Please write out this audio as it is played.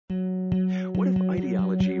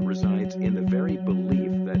in the very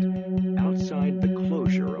belief that outside the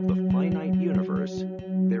closure of the finite universe,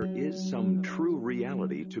 there is some true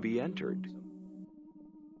reality to be entered.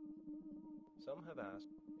 Some have asked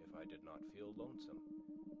if I did not feel lonesome,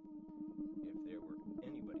 if there were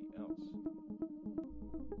anybody else.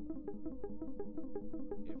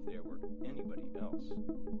 If there were anybody else.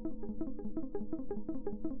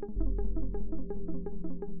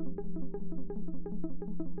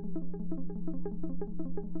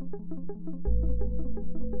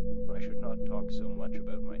 I should not talk so much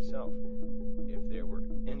about myself, if there were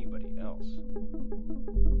anybody else.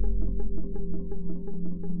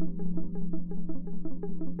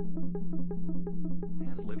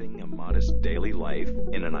 And living a modest daily life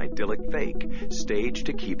in an idyllic fake, staged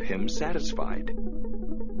to keep him satisfied.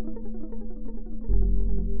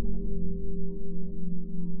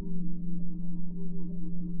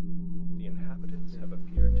 The inhabitants have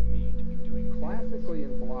appeared to me to be doing classically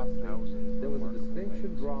in philosophy, there was a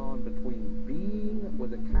distinction drawn between being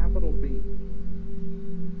with a capital B,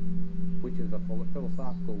 which is a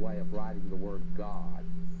philosophical way of writing the word God,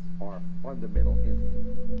 or a fundamental entity.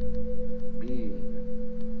 Being,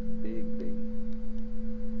 big B,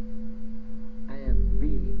 and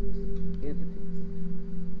beings, entities,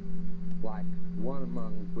 like one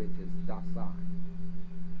among which is Dasein.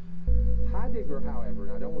 Heidegger, however,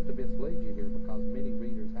 and I don't want to mislead you here because many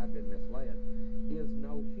readers have been misled, is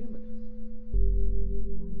no humanist.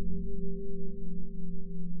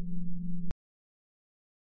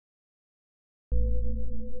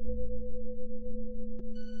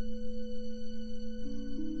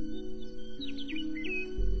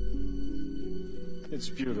 It's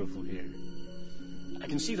beautiful here. I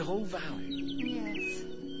can see the whole valley. Yes.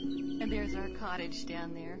 And there's our cottage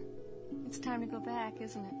down there. It's time to go back,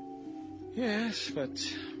 isn't it? Yes, but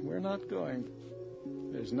we're not going.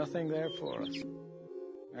 There's nothing there for us.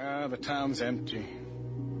 The town's empty.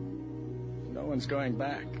 No one's going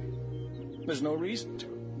back. There's no reason to.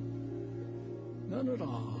 None at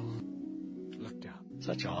all. Look down.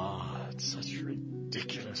 Such odd, such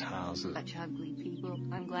ridiculous houses. Such ugly people.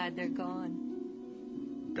 I'm glad they're gone.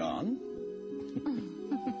 Gone?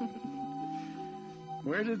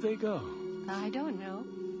 Where did they go? I don't know.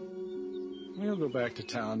 We'll go back to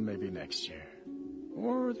town maybe next year.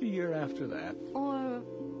 Or the year after that. Or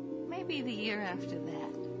maybe the year after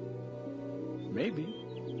that. Maybe.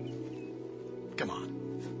 Come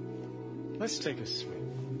on. Let's take a swim.